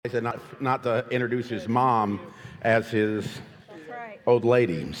said not to introduce his mom as his Right. old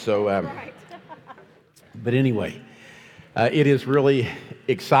lady. So, Right. but anyway, it is really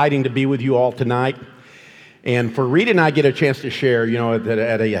exciting to be with you all tonight. And for Rita and I get a chance to share, that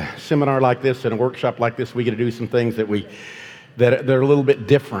at a seminar like this and a workshop like this, we get to do some things that are a little bit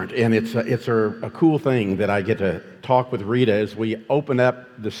different. And it's a cool thing that I get to talk with Rita as we open up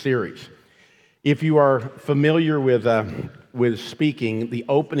the series. If you are familiar with speaking, the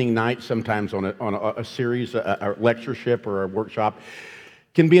opening night sometimes on a series, a lectureship or a workshop,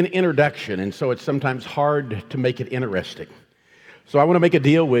 can be an introduction, and so it's sometimes hard to make it interesting. So I want to make a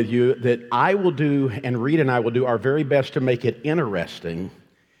deal with you that I will do, and Rita and I will do our very best to make it interesting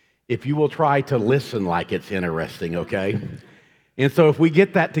if you will try to listen like it's interesting, okay? And so if we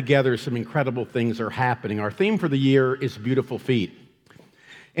get that together, some incredible things are happening. Our theme for the year is Beautiful Feet.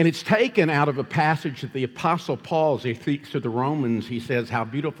 And it's taken out of a passage that the Apostle Paul, as he speaks to the Romans, he says, how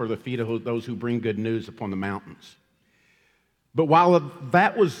beautiful are the feet of those who bring good news upon the mountains. But while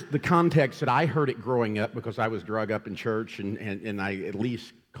that was the context that I heard it growing up, because I was drug up in church and I at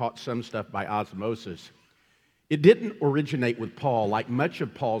least caught some stuff by osmosis, it didn't originate with Paul. Like much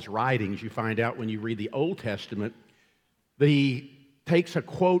of Paul's writings, you find out when you read the Old Testament, that he takes a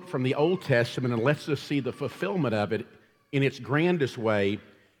quote from the Old Testament and lets us see the fulfillment of it in its grandest way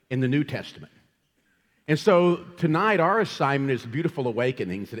in the New Testament. And so tonight our assignment is Beautiful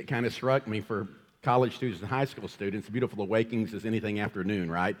Awakenings, and it kind of struck me for college students and high school students, Beautiful Awakenings is anything afternoon,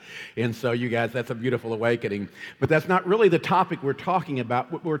 right? And so you guys, that's a beautiful awakening. But that's not really the topic we're talking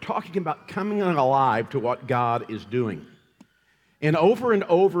about. We're talking about coming alive to what God is doing. And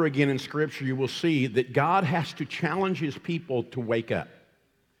over again in Scripture, you will see that God has to challenge His people to wake up.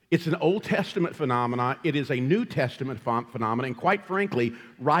 It's an Old Testament phenomenon. It is a New Testament phenomenon. And quite frankly,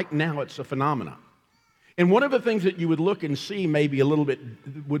 right now it's a phenomenon. And one of the things that you would look and see maybe a little bit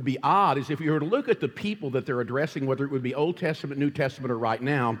would be odd is if you were to look at the people that they're addressing, whether it would be Old Testament, New Testament, or right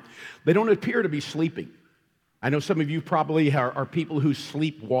now, they don't appear to be sleeping. I know some of you probably are people who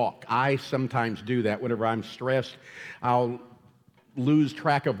sleepwalk. I sometimes do that. Whenever I'm stressed, I'll lose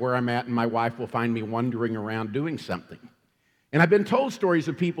track of where I'm at, and my wife will find me wandering around doing something. And I've been told stories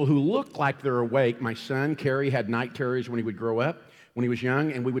of people who look like they're awake. My son, Kerry, had night terrors when he would grow up, when he was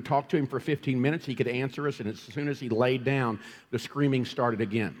young, and we would talk to him for 15 minutes. He could answer us, and as soon as he laid down, the screaming started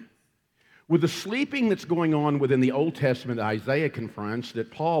again. With the sleeping that's going on within the Old Testament that Isaiah confronts,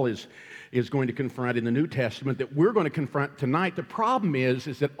 that Paul is going to confront in the New Testament, that we're going to confront tonight, the problem is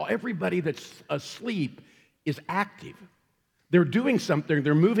that everybody that's asleep is active. They're doing something,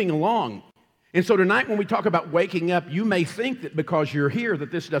 they're moving along. And so tonight when we talk about waking up, you may think that because you're here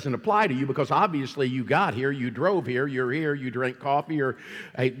that this doesn't apply to you, because obviously you got here, you drove here, you're here, you drank coffee or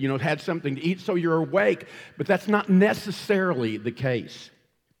had something to eat, so you're awake. But that's not necessarily the case.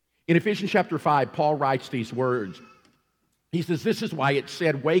 In Ephesians chapter 5, Paul writes these words. He says, this is why it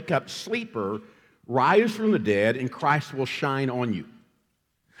said, wake up, sleeper, rise from the dead, and Christ will shine on you.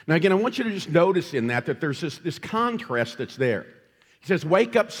 Now again, I want you to just notice in that there's this contrast that's there. He says,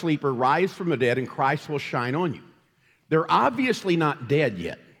 wake up, sleeper, rise from the dead, and Christ will shine on you. They're obviously not dead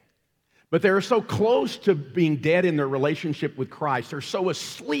yet, but they're so close to being dead in their relationship with Christ. They're so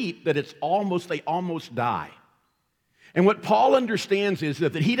asleep that they almost die. And what Paul understands is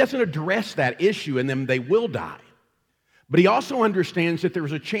that he doesn't address that issue in them, they will die. But he also understands that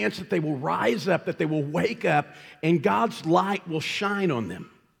there's a chance that they will rise up, that they will wake up, and God's light will shine on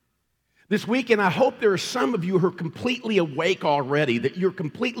them. This weekend, I hope there are some of you who are completely awake already, that you're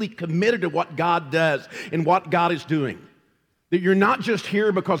completely committed to what God does and what God is doing. That you're not just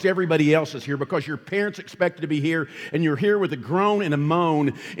here because everybody else is here, because your parents expect you to be here, and you're here with a groan and a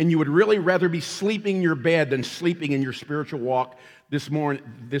moan, and you would really rather be sleeping in your bed than sleeping in your spiritual walk this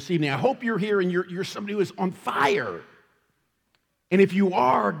evening. I hope you're here and you're somebody who is on fire. And if you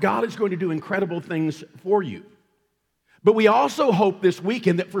are, God is going to do incredible things for you. But we also hope this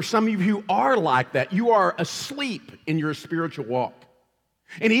weekend that for some of you who are like that, you are asleep in your spiritual walk.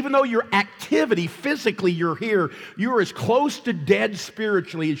 And even though your activity, physically you're here, you're as close to dead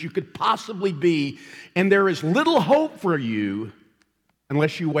spiritually as you could possibly be, and there is little hope for you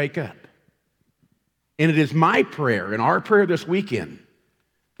unless you wake up. And it is my prayer and our prayer this weekend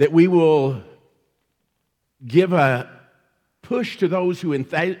that we will give a push to those who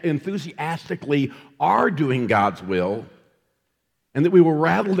enthusiastically are doing God's will, and that we will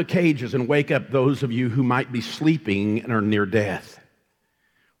rattle the cages and wake up those of you who might be sleeping and are near death.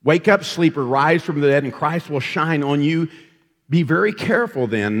 Wake up, sleeper, rise from the dead, and Christ will shine on you. Be very careful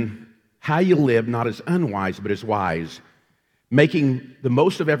then how you live, not as unwise, but as wise, making the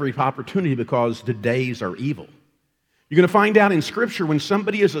most of every opportunity because the days are evil. You're going to find out in Scripture when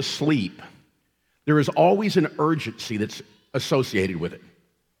somebody is asleep, there is always an urgency that's associated with it.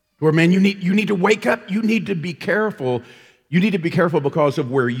 Where, man, you need to wake up. You need to be careful. You need to be careful because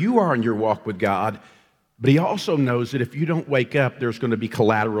of where you are in your walk with God. But he also knows that if you don't wake up, there's going to be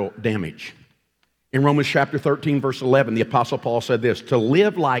collateral damage. In Romans chapter 13, verse 11, the Apostle Paul said this, to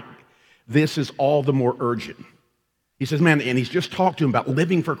live like this is all the more urgent. He says, man, and he's just talked to him about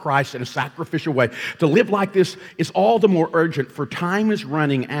living for Christ in a sacrificial way. To live like this is all the more urgent, for time is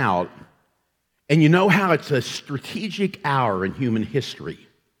running out. And you know how it's a strategic hour in human history.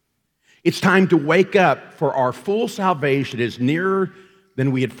 It's time to wake up, for our full salvation is nearer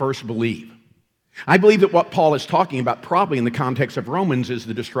than we had first believed. I believe that what Paul is talking about, probably in the context of Romans, is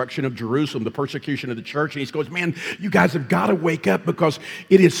the destruction of Jerusalem, the persecution of the church. And he goes, man, you guys have got to wake up because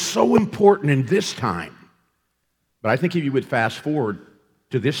it is so important in this time. But I think if you would fast forward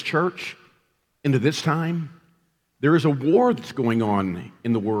to this church, into this time, there is a war that's going on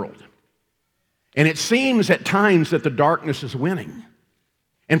in the world. And it seems at times that the darkness is winning.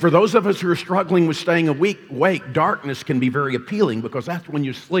 And for those of us who are struggling with staying awake, darkness can be very appealing because that's when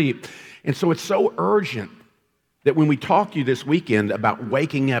you sleep. And so it's so urgent that when we talk to you this weekend about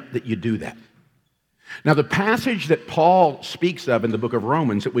waking up, that you do that. Now, the passage that Paul speaks of in the book of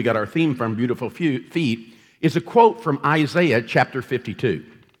Romans that we got our theme from, Beautiful Feet, is a quote from Isaiah chapter 52.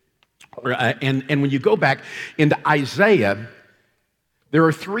 And when you go back into Isaiah, there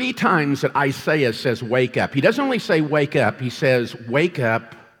are 3 times that Isaiah says wake up. He doesn't only say wake up, he says wake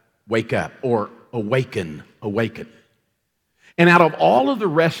up, or awaken, awaken. And out of all of the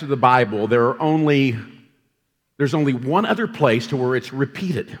rest of the Bible, there's only one other place to where it's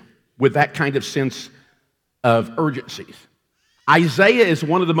repeated with that kind of sense of urgencies. Isaiah is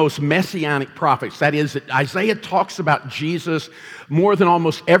one of the most messianic prophets. That is, that Isaiah talks about Jesus more than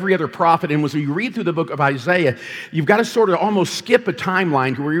almost every other prophet. And as you read through the book of Isaiah, you've got to sort of almost skip a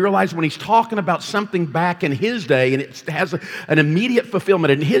timeline to where you realize when he's talking about something back in his day, and it has an immediate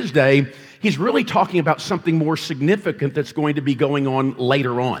fulfillment in his day, he's really talking about something more significant that's going to be going on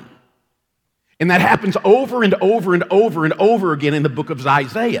later on. And that happens over and over and over and over again in the book of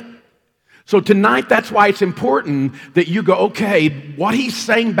Isaiah. So tonight, that's why it's important that you go, okay, what he's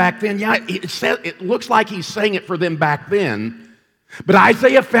saying back then, yeah, it looks like he's saying it for them back then. But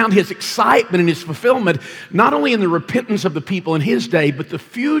Isaiah found his excitement and his fulfillment not only in the repentance of the people in his day, but the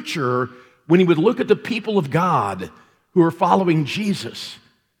future when he would look at the people of God who are following Jesus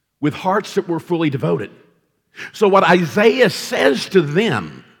with hearts that were fully devoted. So what Isaiah says to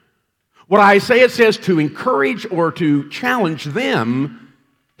them, what Isaiah says to encourage or to challenge them,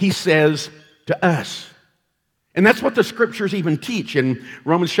 he says to us. And that's what the scriptures even teach. In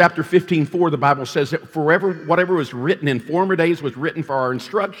Romans chapter 15:4, the Bible says that whatever was written in former days was written for our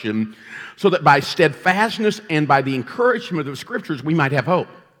instruction, so that by steadfastness and by the encouragement of the scriptures we might have hope.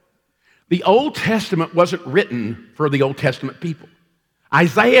 The Old Testament wasn't written for the Old Testament people.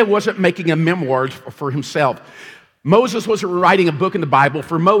 Isaiah wasn't making a memoir for himself. Moses wasn't writing a book in the Bible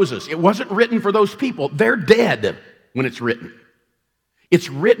for Moses. It wasn't written for those people. They're dead when it's written. It's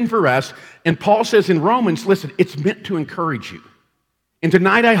written for us, and Paul says in Romans, listen, it's meant to encourage you. And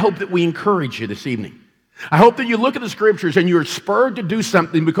tonight I hope that we encourage you this evening. I hope that you look at the scriptures and you're spurred to do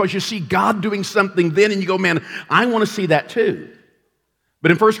something because you see God doing something then and you go, man, I want to see that too.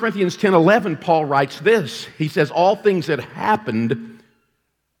 But in 1 Corinthians 10:11, Paul writes this. He says, all these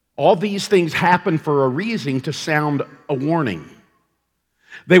things happened for a reason, to sound a warning.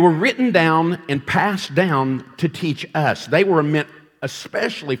 They were written down and passed down to teach us. They were meant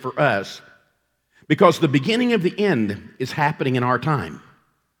especially for us, because the beginning of the end is happening in our time.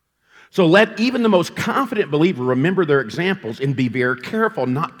 So let even the most confident believer remember their examples and be very careful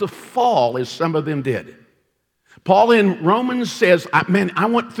not to fall as some of them did. Paul in Romans says, I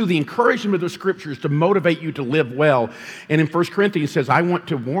want through the encouragement of the scriptures to motivate you to live well. And in 1 Corinthians says, I want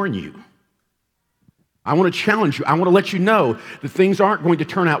to warn you. I want to challenge you. I want to let you know that things aren't going to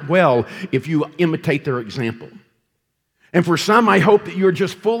turn out well if you imitate their example. And for some, I hope that you're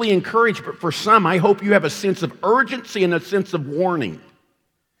just fully encouraged, but for some, I hope you have a sense of urgency and a sense of warning.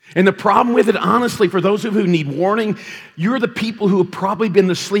 And the problem with it, honestly, for those of you who need warning, you're the people who have probably been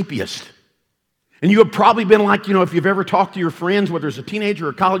the sleepiest. And you have probably been like, if you've ever talked to your friends, whether it's a teenager or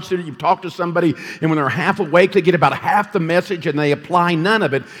a college student, you've talked to somebody, and when they're half awake, they get about half the message and they apply none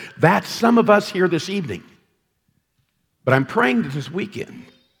of it. That's some of us here this evening. But I'm praying that this weekend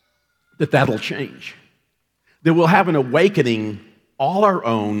that'll change. That we'll have an awakening all our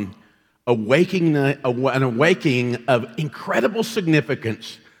own, an awakening of incredible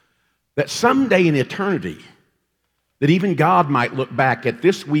significance, that someday in eternity, that even God might look back at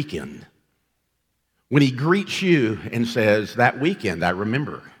this weekend when he greets you and says, that weekend, I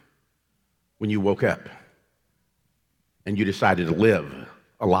remember when you woke up and you decided to live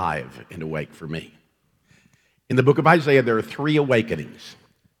alive and awake for me. In the book of Isaiah, there are 3 awakenings,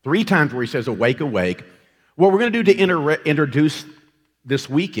 3 times where he says, awake, awake. What we're going to do to introduce this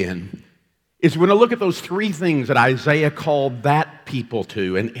weekend is we're going to look at those 3 things that Isaiah called that people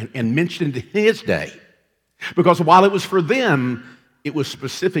to and mentioned in his day. Because while it was for them, it was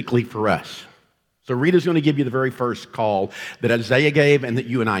specifically for us. So Rita's going to give you the very first call that Isaiah gave and that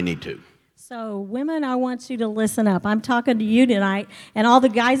you and I need to. So women, I want you to listen up. I'm talking to you tonight, and all the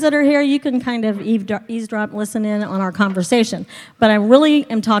guys that are here, you can kind of eavesdrop, listen in on our conversation. But I really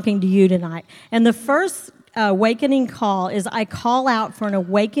am talking to you tonight. And the first awakening call is I call out for an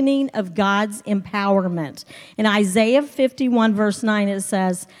awakening of God's empowerment. In Isaiah 51, verse 9,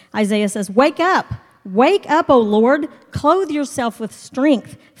 Isaiah says, wake up, O Lord, clothe yourself with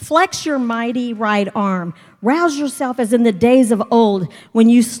strength, flex your mighty right arm, rouse yourself as in the days of old when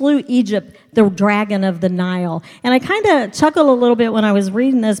you slew Egypt, the dragon of the Nile. And I kind of chuckled a little bit when I was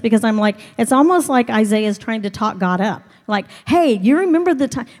reading this because I'm like, it's almost like Isaiah is trying to talk God up. Like, hey, you remember the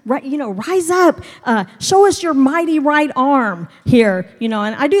time, right? Rise up, show us your mighty right arm here, And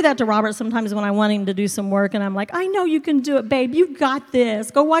I do that to Robert sometimes when I want him to do some work, and I'm like, I know you can do it, babe. You got this.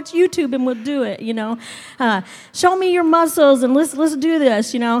 Go watch YouTube, and we'll do it. Show me your muscles, and let's do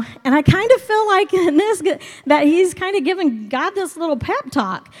this. And I kind of feel like in this that he's kind of giving God this little pep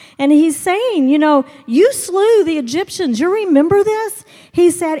talk, and he's saying, you slew the Egyptians. You remember this?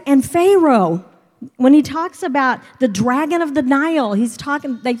 He said, and Pharaoh. When he talks about the dragon of the Nile,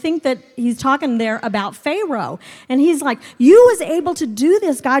 they think that he's talking there about Pharaoh. And he's like, you was able to do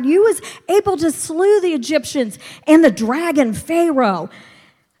this, God. You was able to slew the Egyptians and the dragon Pharaoh.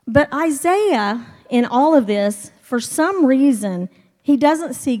 But Isaiah, in all of this, for some reason, he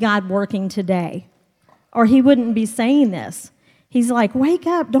doesn't see God working today. Or he wouldn't be saying this. He's like, wake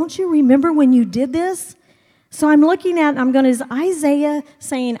up. Don't you remember when you did this? So I'm looking at, is Isaiah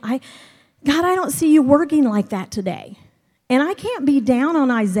saying, God, I don't see you working like that today. And I can't be down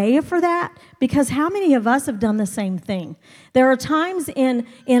on Isaiah for that because how many of us have done the same thing? There are times in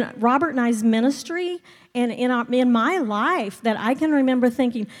Robert and I's ministry and in my life that I can remember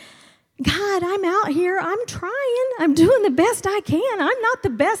thinking, God, I'm out here, I'm trying, I'm doing the best I can. I'm not the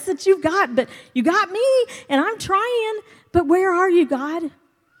best that you've got, but you got me and I'm trying. But where are you, God?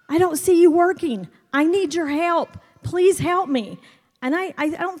 I don't see you working. I need your help. Please help me. And I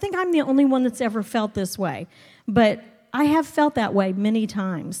don't think I'm the only one that's ever felt this way, but I have felt that way many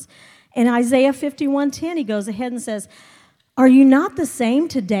times. In Isaiah 51:10, he goes ahead and says, are you not the same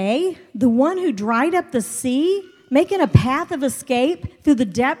today, the one who dried up the sea, making a path of escape through the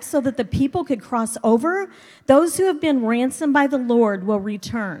depths so that the people could cross over? Those who have been ransomed by the Lord will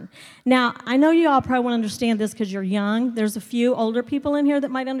return. Now, I know you all probably won't understand this because you're young. There's a few older people in here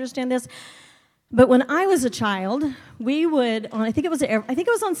that might understand this. But when I was a child, we would, I think it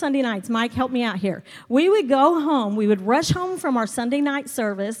was on Sunday nights. Mike, help me out here. We would go home. We would rush home from our Sunday night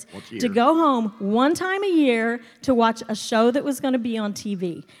service to go home one time a year to watch a show that was going to be on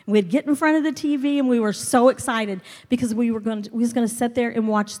TV. We'd get in front of the TV, and we were so excited because we was going to sit there and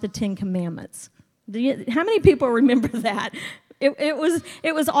watch the 10 Commandments. How many people remember that? It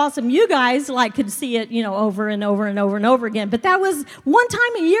was awesome. You guys could see it, over and over and over and over again. But that was one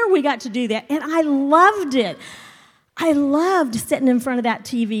time a year we got to do that, and I loved it. I loved sitting in front of that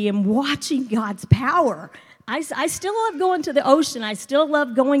TV and watching God's power. I still love going to the ocean. I still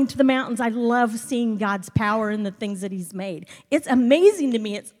love going to the mountains. I love seeing God's power in the things that He's made. It's amazing to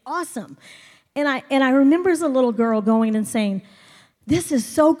me. It's awesome. And I remember as a little girl going and saying, "This is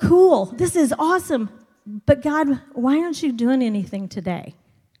so cool. This is awesome. But God, why aren't you doing anything today?"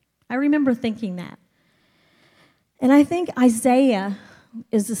 I remember thinking that. And I think Isaiah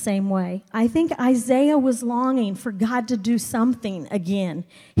is the same way. I think Isaiah was longing for God to do something again.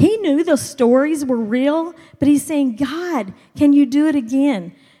 He knew the stories were real, but he's saying, God, can you do it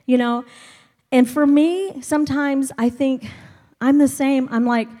again? And for me, sometimes I think I'm the same. I'm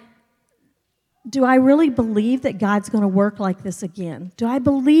like, do I really believe that God's going to work like this again? Do I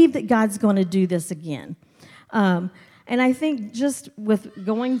believe that God's going to do this again? And I think just with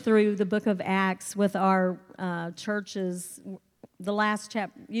going through the book of Acts with our churches, the last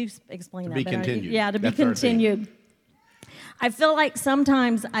chapter, you explain that. To be continued. Yeah, to be continued. I feel like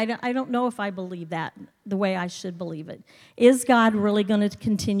sometimes I don't know if I believe that the way I should believe it. Is God really going to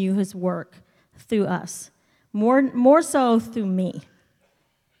continue His work through us? More so through me.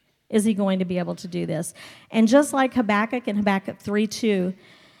 Is He going to be able to do this? And just like Habakkuk in Habakkuk 3:2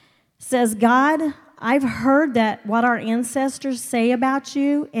 says, God, I've heard that what our ancestors say about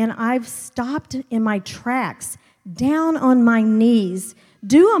you, and I've stopped in my tracks, down on my knees.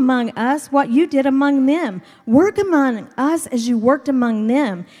 Do among us what you did among them. Work among us as you worked among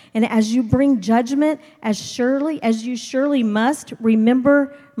them. And as you bring judgment, as you surely must,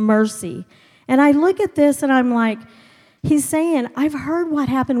 remember mercy. And I look at this and I'm like, he's saying, I've heard what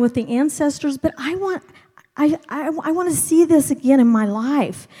happened with the ancestors, but I want to see this again in my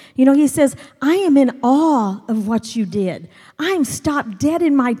life. You know, he says, I am in awe of what you did. I am stopped dead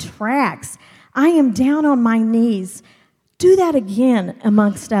in my tracks. I am down on my knees. Do that again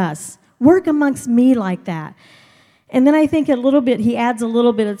amongst us. Work amongst me like that. And then I think he adds a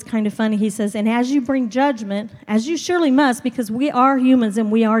little bit, it's kind of funny. He says, and as you bring judgment, as you surely must, because we are humans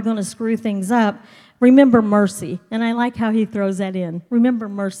and we are going to screw things up, remember mercy. And I like how he throws that in. Remember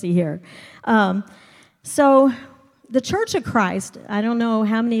mercy here. So the Church of Christ, I don't know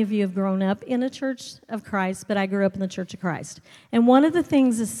how many of you have grown up in a Church of Christ, but I grew up in the Church of Christ. And one of the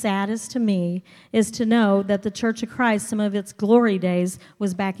things that's saddest to me is to know that the Church of Christ, some of its glory days,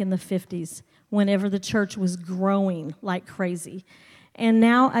 was back in the 50s, whenever the church was growing like crazy. And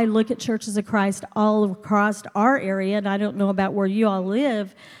now I look at churches of Christ all across our area, and I don't know about where you all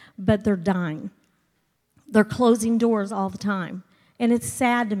live, but they're dying. They're closing doors all the time. And it's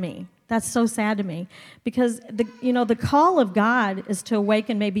sad to me. That's so sad to me, because the call of God is to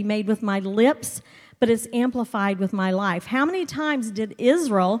awaken may be made with my lips, but it's amplified with my life. How many times did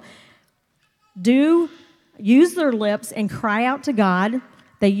Israel use their lips and cry out to God?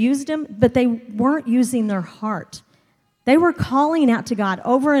 They used them, but they weren't using their heart. They were calling out to God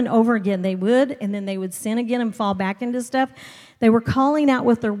over and over again. They would, and then they would sin again and fall back into stuff. They were calling out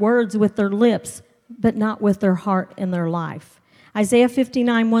with their words, with their lips, but not with their heart and their life. Isaiah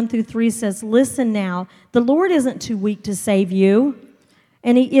 59, 1-3 says, listen now, the Lord isn't too weak to save you,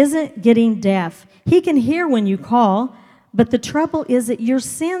 and he isn't getting deaf. He can hear when you call, but the trouble is that your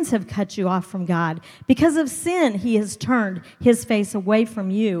sins have cut you off from God. Because of sin, he has turned his face away from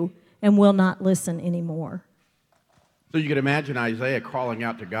you and will not listen anymore. So you can imagine Isaiah crawling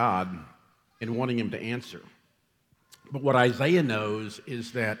out to God and wanting him to answer. But what Isaiah knows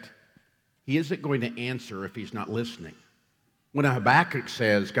is that he isn't going to answer if he's not listening. When Habakkuk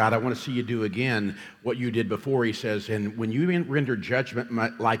says, God, I want to see you do again what you did before, he says, and when you render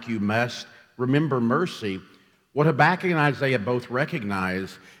judgment like you must, remember mercy. What Habakkuk and Isaiah both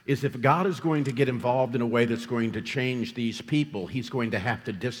recognize is if God is going to get involved in a way that's going to change these people, he's going to have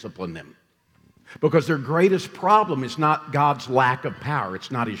to discipline them. Because their greatest problem is not God's lack of power. It's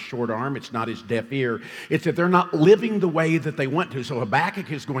not his short arm. It's not his deaf ear. It's that they're not living the way that they want to. So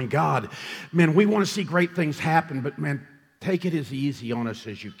Habakkuk is going, God, man, we want to see great things happen, but man, take it as easy on us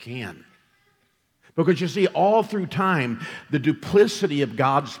as you can. Because you see, all through time, the duplicity of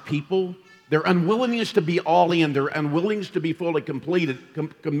God's people, their unwillingness to be all in, their unwillingness to be fully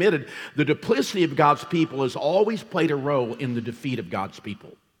committed, the duplicity of God's people has always played a role in the defeat of God's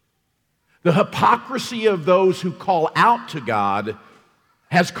people. The hypocrisy of those who call out to God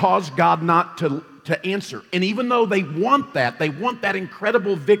has caused God not to answer. And even though they want that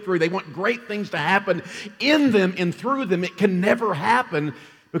incredible victory, they want great things to happen in them and through them, it can never happen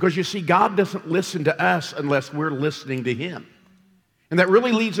because you see, God doesn't listen to us unless we're listening to him. And that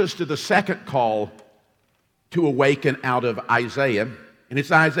really leads us to the second call to awaken out of Isaiah, and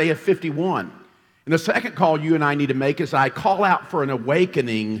it's Isaiah 51. And the second call you and I need to make is I call out for an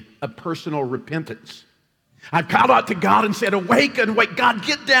awakening of personal repentance. I've called out to God and said, awaken, wait, God,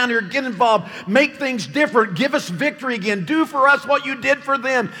 get down here, get involved, make things different, give us victory again, do for us what you did for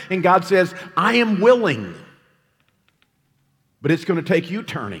them. And God says, I am willing, but it's going to take you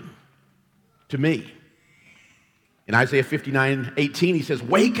turning to me. In Isaiah 59:18, he says,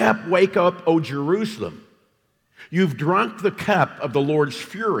 wake up, O Jerusalem. You've drunk the cup of the Lord's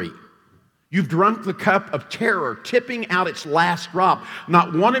fury. You've drunk the cup of terror, tipping out its last drop.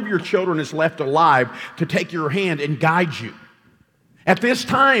 Not one of your children is left alive to take your hand and guide you. At this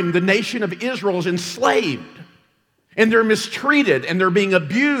time, the nation of Israel is enslaved, and they're mistreated, and they're being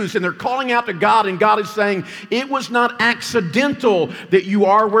abused, and they're calling out to God, and God is saying, it was not accidental that you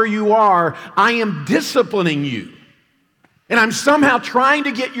are where you are. I am disciplining you, and I'm somehow trying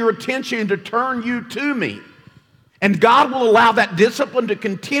to get your attention to turn you to me. And God will allow that discipline to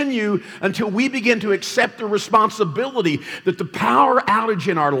continue until we begin to accept the responsibility that the power outage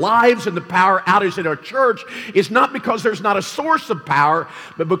in our lives and the power outage in our church is not because there's not a source of power,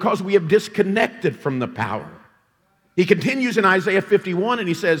 but because we have disconnected from the power. He continues in Isaiah 51 and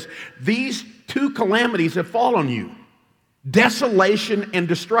he says, these two calamities have fallen on you, desolation and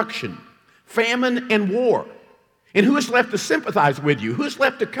destruction, famine and war. And who is left to sympathize with you? Who is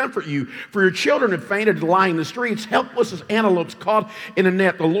left to comfort you? For your children have fainted and lie in the streets, helpless as antelopes caught in a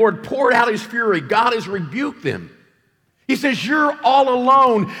net. The Lord poured out his fury. God has rebuked them. He says, you're all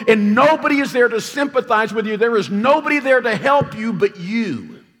alone, and nobody is there to sympathize with you. There is nobody there to help you but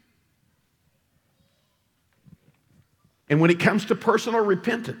you. And when it comes to personal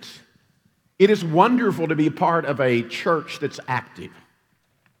repentance, it is wonderful to be a part of a church that's active.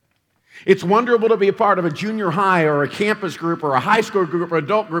 It's wonderful to be a part of a junior high or a campus group or a high school group or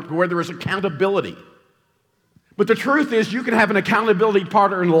adult group where there is accountability. But the truth is, you can have an accountability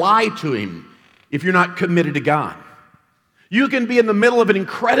partner and lie to him if you're not committed to God. You can be in the middle of an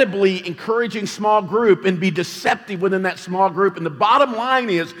incredibly encouraging small group and be deceptive within that small group. And the bottom line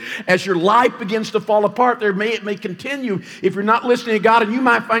is, as your life begins to fall apart, it may continue if you're not listening to God, and you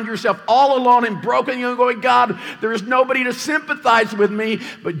might find yourself all alone and broken. You're going, God, there is nobody to sympathize with me.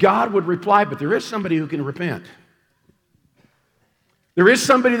 But God would reply, but there is somebody who can repent. There is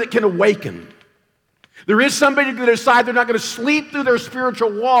somebody that can awaken. There is somebody to decide they're not going to sleep through their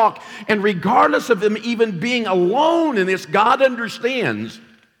spiritual walk, and regardless of them even being alone in this, God understands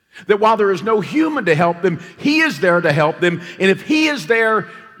that while there is no human to help them, He is there to help them. And if He is there,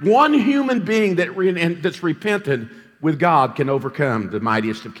 one human being that's repentant with God can overcome the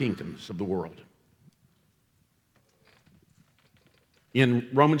mightiest of kingdoms of the world. In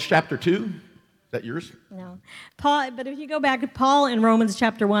Romans chapter 2, is that yours? No. But if you go back, Paul in Romans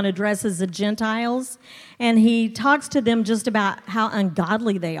chapter 1 addresses the Gentiles, and he talks to them just about how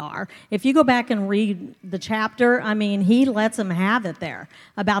ungodly they are. If you go back and read the chapter, he lets them have it there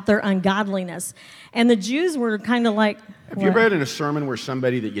about their ungodliness. And the Jews were kind of like... Have you read in a sermon where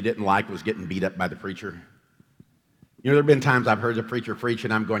somebody that you didn't like was getting beat up by the preacher? There have been times I've heard the preacher preach,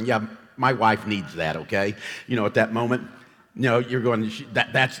 and I'm going, yeah, my wife needs that, okay? At that moment... you're going,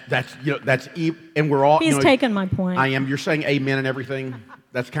 that's and we're all... He's taken my point. I am. You're saying amen and everything.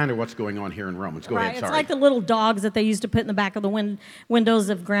 That's kind of what's going on here in Romans. Go ahead, sorry. It's like the little dogs that they used to put in the back of the windows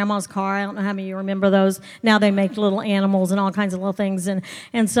of Grandma's car. I don't know how many of you remember those. Now they make little animals and all kinds of little things.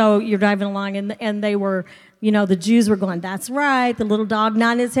 And so you're driving along, and they were... the Jews were going, that's right, the little dog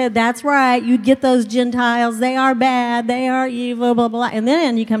nodding his head, that's right, you get those Gentiles, they are bad, they are evil, blah, blah, blah. And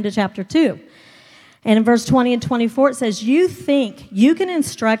then you come to chapter 2. And in verse 20 and 24, it says, you think you can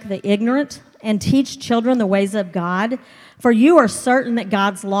instruct the ignorant and teach children the ways of God, for you are certain that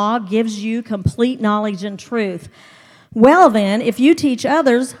God's law gives you complete knowledge and truth. Well then, if you teach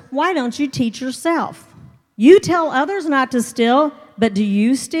others, why don't you teach yourself? You tell others not to steal, but do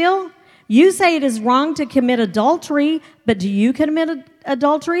you steal? You say it is wrong to commit adultery, but do you commit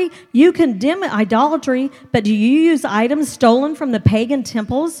adultery? You condemn idolatry, but do you use items stolen from the pagan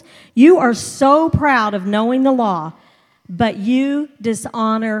temples? You are so proud of knowing the law, but you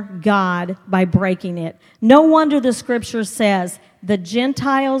dishonor God by breaking it. No wonder the scripture says, the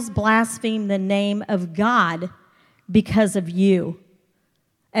Gentiles blaspheme the name of God because of you.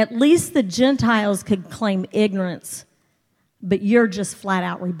 At least the Gentiles could claim ignorance, but you're just flat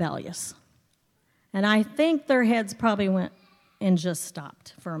out rebellious. And I think their heads probably went and just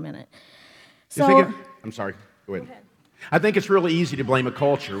stopped for a minute. I'm sorry. Go ahead. I think it's really easy to blame a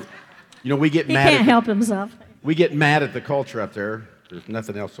culture. We get he mad. He can't help himself. We get mad at the culture up there. There's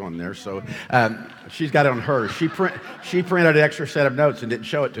nothing else on there, so she's got it on hers. She printed an extra set of notes and didn't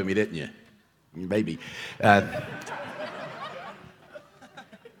show it to me, didn't you? Maybe.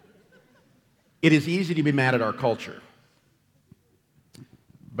 It is easy to be mad at our culture.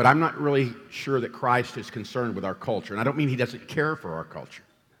 But I'm not really sure that Christ is concerned with our culture. And I don't mean He doesn't care for our culture.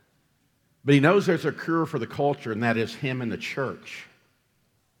 But He knows there's a cure for the culture, and that is Him and the church.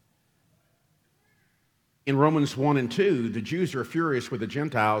 In Romans 1 and 2, the Jews are furious with the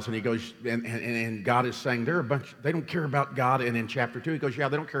Gentiles, and He goes, and God is saying, they don't care about God. And in chapter 2, He goes, yeah,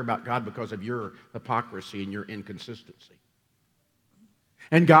 they don't care about God because of your hypocrisy and your inconsistency.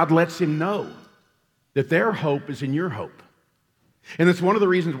 And God lets him know that their hope is in your hope. And it's one of the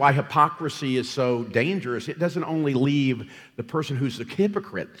reasons why hypocrisy is so dangerous. It doesn't only leave the person who's the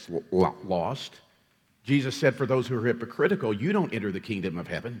hypocrite lost. Jesus said, for those who are hypocritical, you don't enter the kingdom of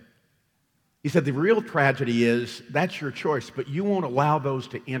heaven. He said, the real tragedy is that's your choice, but you won't allow those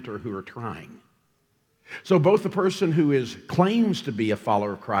to enter who are trying. So both the person who claims to be a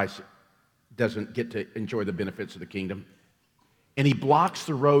follower of Christ doesn't get to enjoy the benefits of the kingdom, and he blocks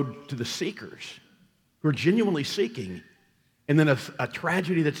the road to the seekers who are genuinely seeking. And then a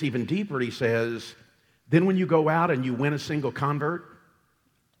tragedy that's even deeper, he says, then when you go out and you win a single convert,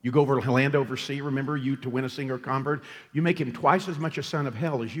 you go over land over sea, remember, to win a single convert, you make him twice as much a son of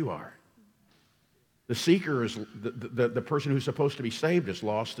hell as you are. The seeker is, the person who's supposed to be saved is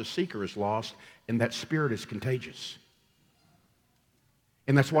lost. The seeker is lost, and that spirit is contagious.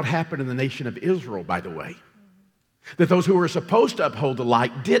 And that's what happened in the nation of Israel, by the way. That those who were supposed to uphold the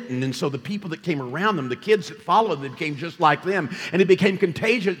light didn't, and so the people that came around them, the kids that followed them, became just like them, and it became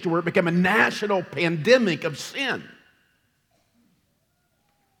contagious to where it became a national pandemic of sin.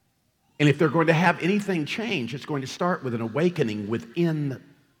 And if they're going to have anything change, it's going to start with an awakening within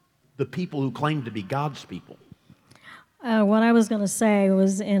the people who claim to be God's people. What I was going to say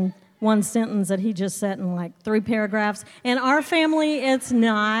was in one sentence that he just said in like 3 paragraphs. In our family, it's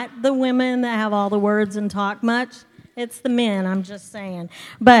not the women that have all the words and talk much. It's the men, I'm just saying.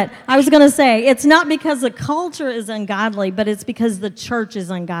 But I was going to say, it's not because the culture is ungodly, but it's because the church is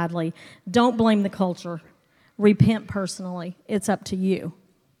ungodly. Don't blame the culture. Repent personally. It's up to you.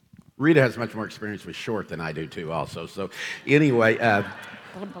 Rita has much more experience with short than I do, too, also. So anyway...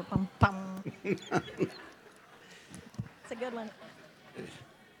 It's a good one.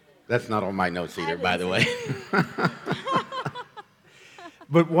 That's not on my notes either, by the way.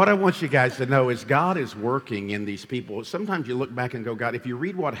 But what I want you guys to know is God is working in these people. Sometimes you look back and go, God, if you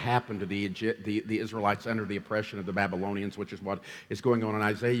read what happened to the Israelites under the oppression of the Babylonians, which is what is going on in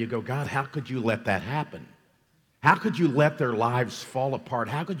Isaiah, you go, God, how could you let that happen? How could you let their lives fall apart?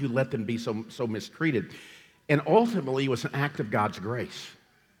 How could you let them be so mistreated? And ultimately, it was an act of God's grace.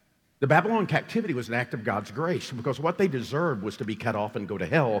 The Babylonian captivity was an act of God's grace because what they deserved was to be cut off and go to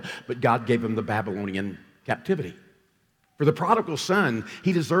hell, but God gave them the Babylonian captivity. For the prodigal son,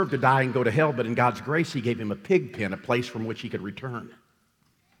 he deserved to die and go to hell, but in God's grace, he gave him a pig pen, a place from which he could return.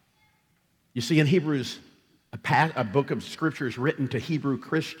 You see, in Hebrews, a book of scripture is written to Hebrew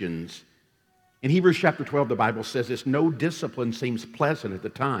Christians. In Hebrews chapter 12, the Bible says this, no discipline seems pleasant at the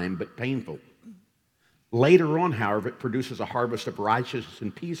time, but painful. Later on, however, it produces a harvest of righteousness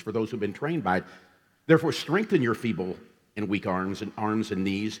and peace for those who've been trained by it. Therefore, strengthen your feeble and weak arms and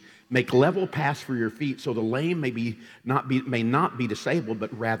knees. Make level paths for your feet so the lame may not be disabled,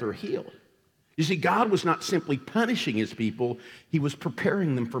 but rather healed. You see, God was not simply punishing his people. He was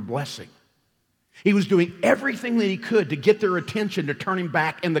preparing them for blessing. He was doing everything that he could to get their attention, to turn him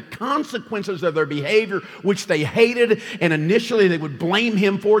back, and the consequences of their behavior, which they hated, and initially they would blame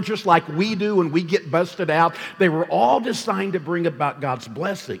him for, just like we do when we get busted out, they were all designed to bring about God's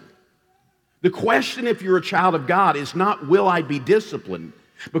blessing. The question, if you're a child of God, is not, will I be disciplined?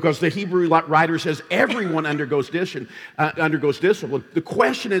 Because the Hebrew writer says everyone undergoes discipline. The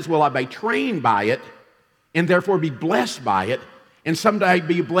question is, will I be trained by it, and therefore be blessed by it, and someday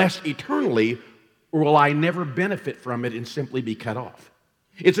be blessed eternally, or will I never benefit from it and simply be cut off?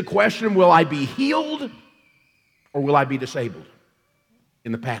 It's a question, will I be healed or will I be disabled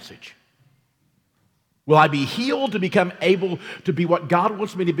in the passage? Will I be healed to become able to be what God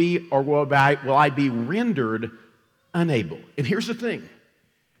wants me to be, or will I be rendered unable? And here's the thing.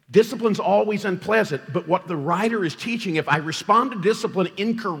 Discipline's always unpleasant, but what the writer is teaching, if I respond to discipline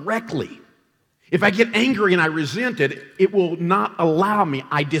incorrectly, if I get angry and I resent it, it will not allow me.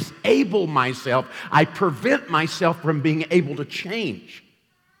 I disable myself. I prevent myself from being able to change.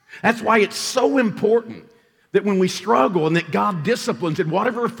 That's why it's so important that when we struggle and that God disciplines in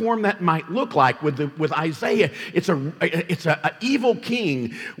whatever form that might look like, with Isaiah, it's an evil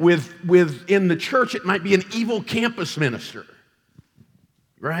king. In the church, it might be an evil campus minister,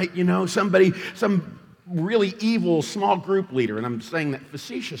 right? You know, some really evil small group leader, and I'm saying that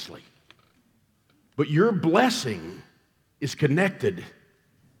facetiously. But your blessing is connected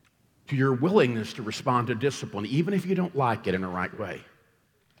to your willingness to respond to discipline, even if you don't like it in the right way.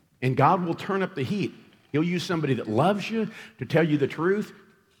 And God will turn up the heat. He'll use somebody that loves you to tell you the truth.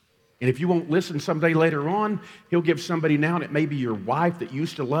 And if you won't listen someday later on, he'll give somebody now, and it may be your wife that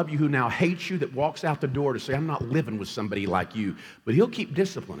used to love you, who now hates you, that walks out the door to say, I'm not living with somebody like you. But he'll keep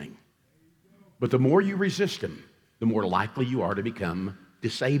disciplining. But the more you resist him, the more likely you are to become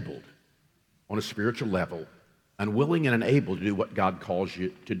disabled on a spiritual level, unwilling and unable to do what God calls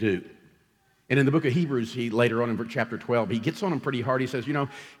you to do. And in the book of Hebrews, later on in chapter 12, he gets on him pretty hard. He says, you know,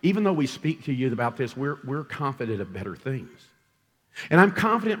 even though we speak to you about this, we're confident of better things. And I'm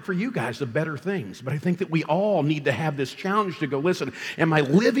confident for you guys of better things. But I think that we all need to have this challenge to go, listen, am I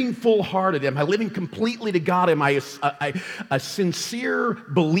living full-hearted? Am I living completely to God? Am I a sincere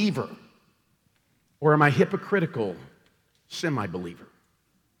believer? Or am I hypocritical, semi-believer?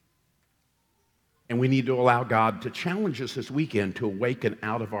 And we need to allow God to challenge us this weekend to awaken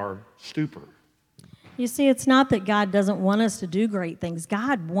out of our stupor. You see, it's not that God doesn't want us to do great things.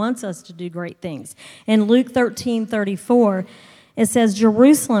 God wants us to do great things. In Luke 13:34, it says,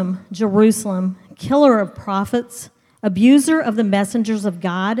 Jerusalem, Jerusalem, killer of prophets, abuser of the messengers of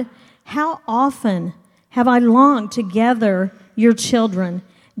God, how often have I longed to gather your children.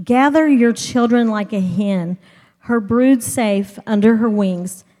 Gather your children like a hen, her brood safe under her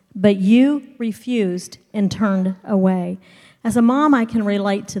wings, but you refused and turned away. As a mom, I can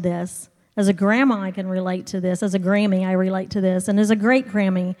relate to this. As a grandma, I can relate to this. As a Grammy, I relate to this. And as a great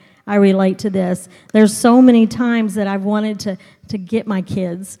Grammy, I relate to this. There's so many times that I've wanted to get my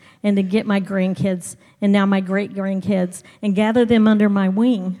kids and to get my grandkids and now my great-grandkids and gather them under my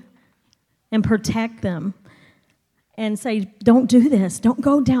wing and protect them and say, don't do this. Don't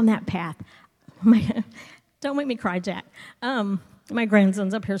go down that path. Don't make me cry, Jack. My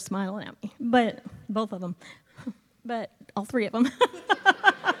grandson's up here smiling at me, but both of them. But all three of them.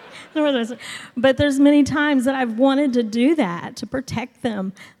 But there's many times that I've wanted to do that, to protect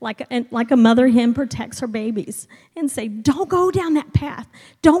them, like a mother hen protects her babies, and say, don't go down that path.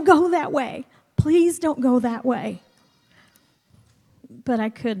 Don't go that way. Please don't go that way. But I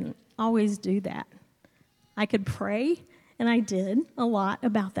couldn't always do that. I could pray, and I did a lot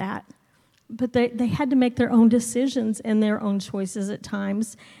about that. But they had to make their own decisions and their own choices at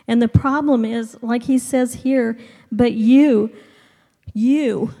times. And the problem is, like he says here, but you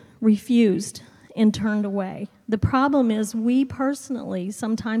refused and turned away. The problem is we personally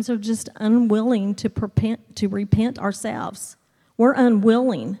sometimes are just unwilling to repent ourselves. We're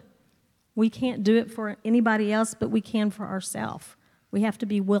unwilling. We can't do it for anybody else, but we can for ourselves. We have to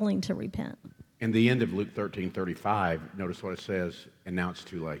be willing to repent. In the end of Luke 13:35, notice what it says, and now it's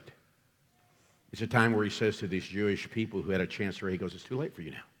too late. It's a time where he says to these Jewish people who had a chance to, he goes, it's too late for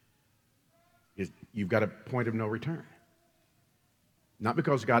you now. You've got a point of no return. Not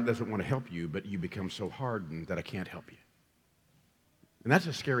because God doesn't want to help you, but you become so hardened that I can't help you. And that's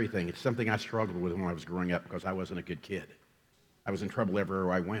a scary thing. It's something I struggled with when I was growing up because I wasn't a good kid. I was in trouble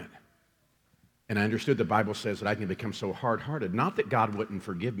everywhere I went. And I understood the Bible says that I can become so hard-hearted. Not that God wouldn't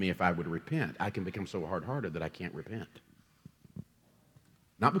forgive me if I would repent. I can become so hard-hearted that I can't repent.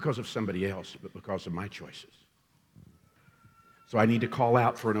 Not because of somebody else, but because of my choices. So I need to call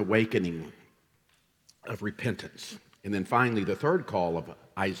out for an awakening of repentance. And then finally, the third call of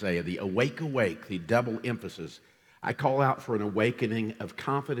Isaiah, the awake, awake, the double emphasis. I call out for an awakening of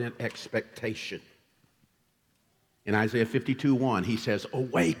confident expectation. In Isaiah 52:1, he says,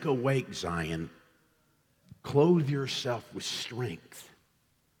 awake, awake, Zion. Clothe yourself with strength.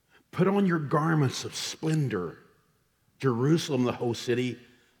 Put on your garments of splendor. Jerusalem, the whole city,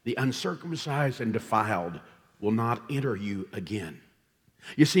 the uncircumcised and defiled will not enter you again.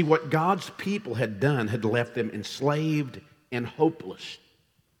 You see, what God's people had done had left them enslaved and hopeless.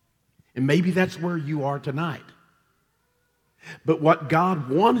 And maybe that's where you are tonight. But what God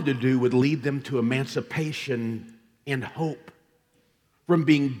wanted to do would lead them to emancipation and hope. From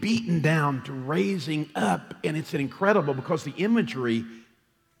being beaten down to raising up. And it's incredible because the imagery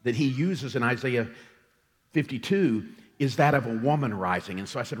that he uses in Isaiah 52 is that of a woman rising. And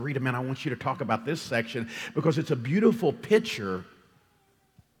so I said, Rita, man, I want you to talk about this section because it's a beautiful picture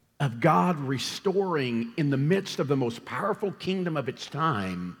of God restoring in the midst of the most powerful kingdom of its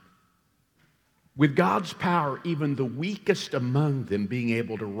time, with God's power, even the weakest among them being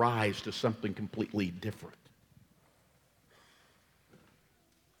able to rise to something completely different.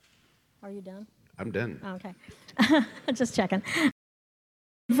 Are you done? I'm done. Okay. Just checking.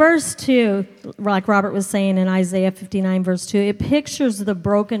 Verse 2, like Robert was saying in Isaiah 59, verse 2, it pictures the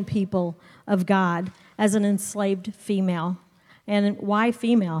broken people of God as an enslaved female. And why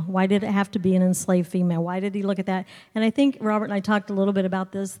female? Why did it have to be an enslaved female? Why did he look at that? And I think Robert and I talked a little bit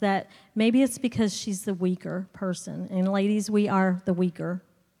about this, that maybe it's because she's the weaker person. And ladies, we are the weaker.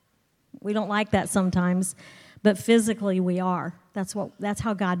 We don't like that sometimes, but physically we are. That's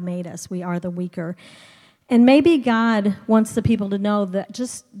how God made us. We are the weaker. And maybe God wants the people to know that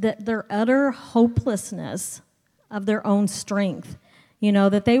their utter hopelessness of their own strength,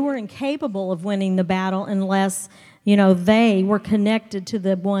 that they were incapable of winning the battle unless, they were connected to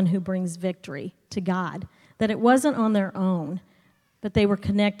the one who brings victory, to God. That it wasn't on their own, but they were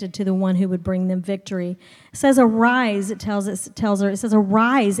connected to the one who would bring them victory. It says, arise, it tells her, it says,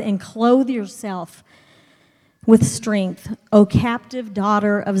 arise and clothe yourself with strength, O captive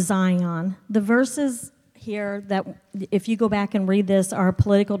daughter of Zion. The verses here that, if you go back and read this, are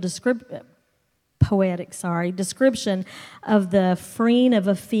poetic description of the freeing of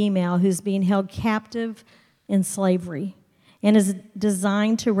a female who's being held captive in slavery and is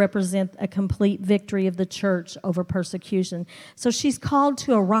designed to represent a complete victory of the church over persecution. So she's called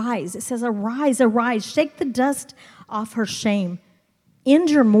to arise. It says, arise, arise, shake the dust off her shame. End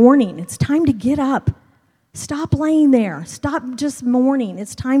your mourning. It's time to get up. Stop laying there. Stop just mourning.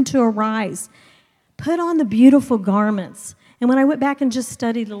 It's time to arise. Put on the beautiful garments And when I went back and just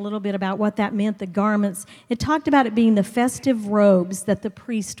studied a little bit about what that meant, the garments, it talked about it being the festive robes that the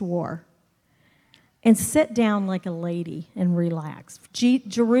priest wore. And sit down like a lady and relax.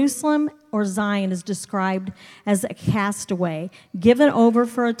 Jerusalem or Zion is described as a castaway, given over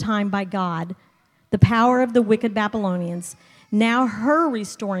for a time by God, the power of the wicked Babylonians. Now her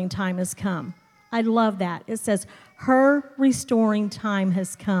restoring time has come. I love that. It says, her restoring time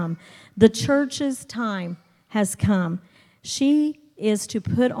has come. The church's time has come. She is to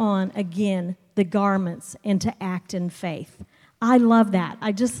put on again the garments and to act in faith. I love that.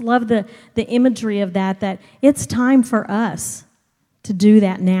 I just love the imagery of that it's time for us to do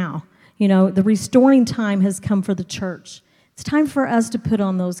that now. You know, the restoring time has come for the church. It's time for us to put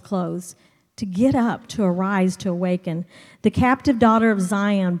on those clothes, to get up, to arise, to awaken. The captive daughter of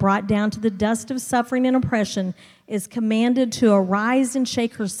Zion, brought down to the dust of suffering and oppression, is commanded to arise and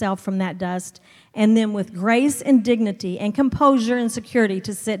shake herself from that dust, and then with grace and dignity and composure and security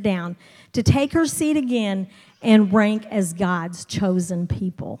to sit down, to take her seat again and rank as God's chosen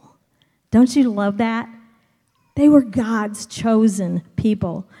people. Don't you love that? They were God's chosen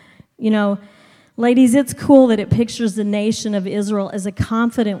people. You know, ladies, it's cool that it pictures the nation of Israel as a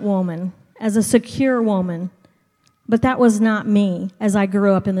confident woman, as a secure woman. But that was not me as I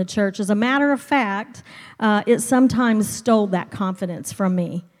grew up in the church. As a matter of fact, it sometimes stole that confidence from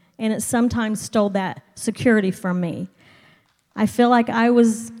me, and it sometimes stole that security from me. I feel like I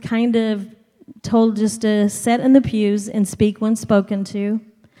was kind of told just to sit in the pews and speak when spoken to.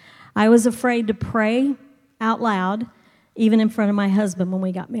 I was afraid to pray out loud, even in front of my husband when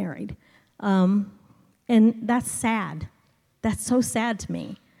we got married. And that's sad. That's so sad to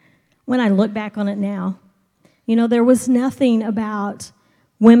me when I look back on it now. You know, there was nothing about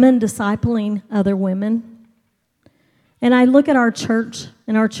women discipling other women. And I look at our church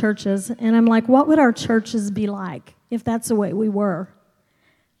and our churches, and I'm like, what would our churches be like if that's the way we were?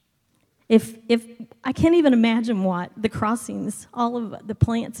 If I can't even imagine what the crossings, all of the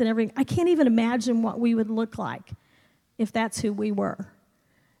plants and everything, I can't even imagine what we would look like if that's who we were.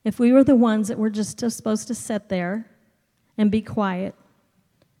 If we were the ones that were just supposed to sit there and be quiet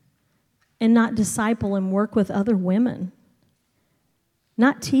and not disciple and work with other women,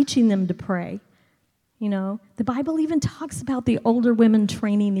 not teaching them to pray. You know, the Bible even talks about the older women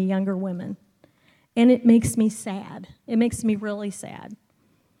training the younger women. And it makes me sad. It makes me really sad.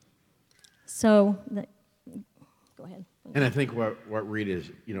 So, go ahead. And I think what Rita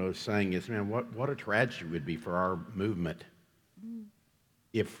is, saying is, man, what a tragedy it would be for our movement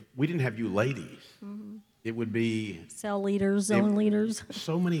if we didn't have you ladies. Mm-hmm. It would be cell leaders, zone leaders,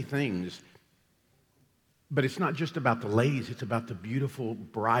 so many things. But it's not just about the ladies; it's about the beautiful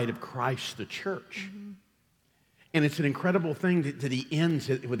bride of Christ, the church. Mm-hmm. And it's an incredible thing that he ends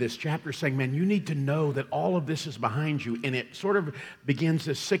with this chapter saying, man, you need to know that all of this is behind you. And it sort of begins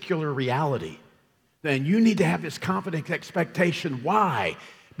this secular reality. Then you need to have this confident expectation. Why?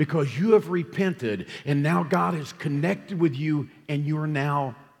 Because you have repented, and now God has connected with you, and you are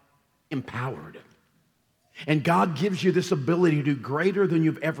now empowered. And God gives you this ability to do greater than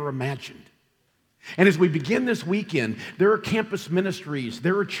you've ever imagined. And as we begin this weekend, there are campus ministries,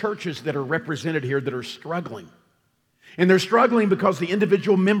 there are churches that are represented here that are struggling. And they're struggling because the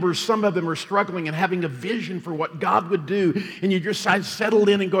individual members, some of them are struggling and having a vision for what God would do. And you just settled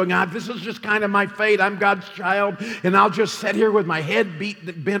in and going, this is just kind of my fate. I'm God's child. And I'll just sit here with my head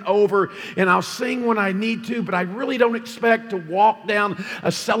bent over. And I'll sing when I need to. But I really don't expect to walk down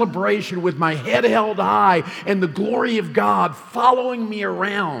a celebration with my head held high and the glory of God following me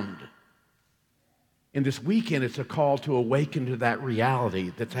around. And this weekend, it's a call to awaken to that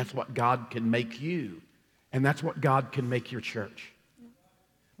reality that that's what God can make you. And that's what God can make your church.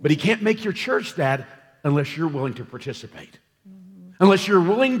 But he can't make your church that unless you're willing to participate. Unless you're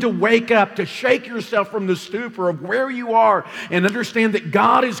willing to wake up, to shake yourself from the stupor of where you are and understand that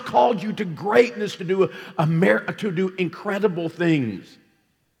God has called you to greatness, to do incredible things.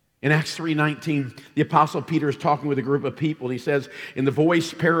 In Acts 3:19, the Apostle Peter is talking with a group of people, and he says, in the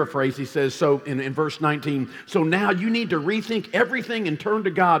Voice paraphrase, he says, so in verse 19, so now you need to rethink everything and turn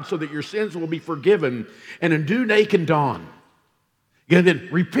to God so that your sins will be forgiven and a new day can dawn. And then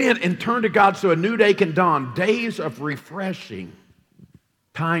repent and turn to God so a new day can dawn. Days of refreshing,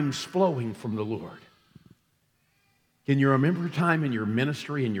 times flowing from the Lord. Can you remember a time in your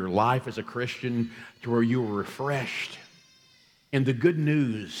ministry, in your life as a Christian, to where you were refreshed? And the good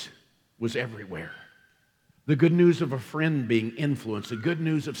news was everywhere. The good news of a friend being influenced, the good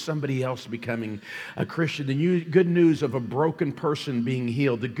news of somebody else becoming a Christian, the good news of a broken person being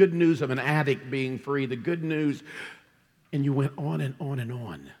healed, the good news of an addict being free, the good news, and you went on and on and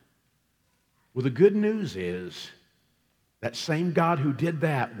on. Well, the good news is That same God who did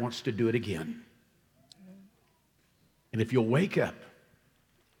that wants to do it again. And if you'll wake up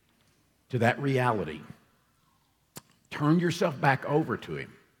to that reality, turn yourself back over to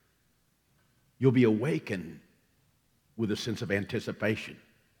him, you'll be awakened with a sense of anticipation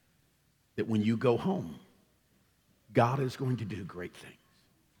that when you go home, God is going to do great things.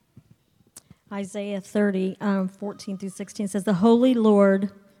 Isaiah 30, 14 through 16 says, "The Holy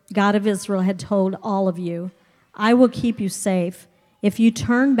Lord, God of Israel, had told all of you, I will keep you safe if you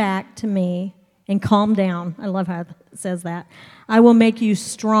turn back to me and calm down." I love how it says that. "I will make you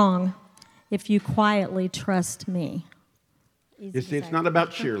strong if you quietly trust me." It's not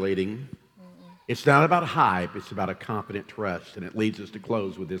about cheerleading. It's not about hype. It's about a confident trust. And it leads us to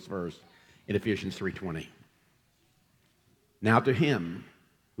close with this verse in Ephesians 3:20. "Now to him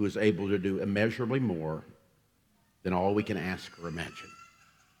who is able to do immeasurably more than all we can ask or imagine,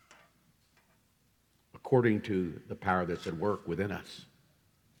 according to the power that's at work within us.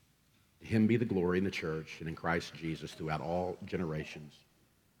 To him be the glory in the church and in Christ Jesus throughout all generations,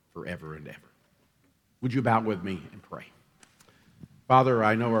 forever and ever." Would you bow with me and pray? Father,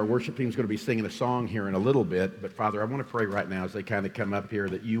 I know our worship team is going to be singing a song here in a little bit, but Father, I want to pray right now as they kind of come up here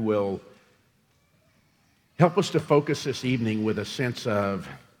that you will help us to focus this evening with a sense of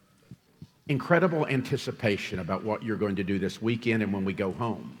incredible anticipation about what you're going to do this weekend and when we go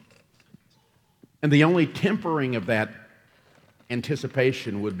home. And the only tempering of that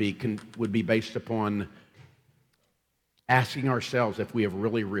anticipation would be based upon asking ourselves if we have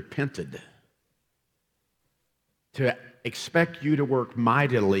really repented, to expect you to work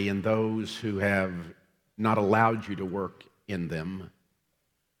mightily in those who have not allowed you to work in them,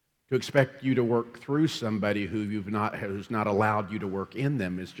 to expect you to work through somebody who's not allowed you to work in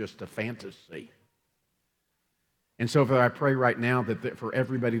them is just a fantasy. And so, Father, I pray right now that for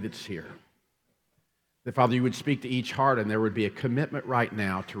everybody that's here, that, Father, you would speak to each heart and there would be a commitment right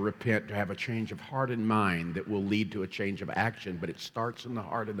now to repent, to have a change of heart and mind that will lead to a change of action, but it starts in the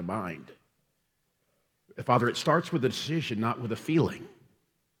heart and the mind. Father, it starts with a decision, not with a feeling.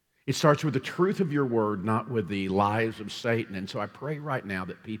 It starts with the truth of your word, not with the lies of Satan. And so I pray right now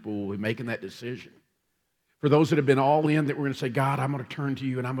that people will be making that decision. For those that have been all in, that we're going to say, God, I'm going to turn to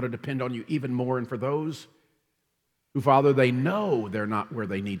you and I'm going to depend on you even more. And for those who, Father, they know they're not where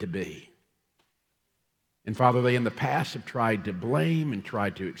they need to be. And Father, they in the past have tried to blame and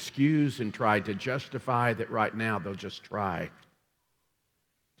tried to excuse and tried to justify, that right now they'll just try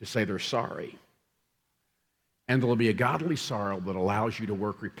to say they're sorry. And there'll be a godly sorrow that allows you to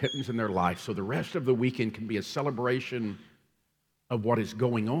work repentance in their life so the rest of the weekend can be a celebration of what is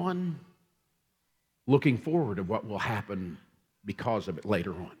going on, looking forward to what will happen because of it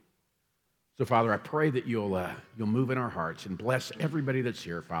later on. So, Father, I pray that you'll move in our hearts and bless everybody that's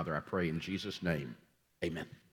here, Father. I pray in Jesus' name. Amen.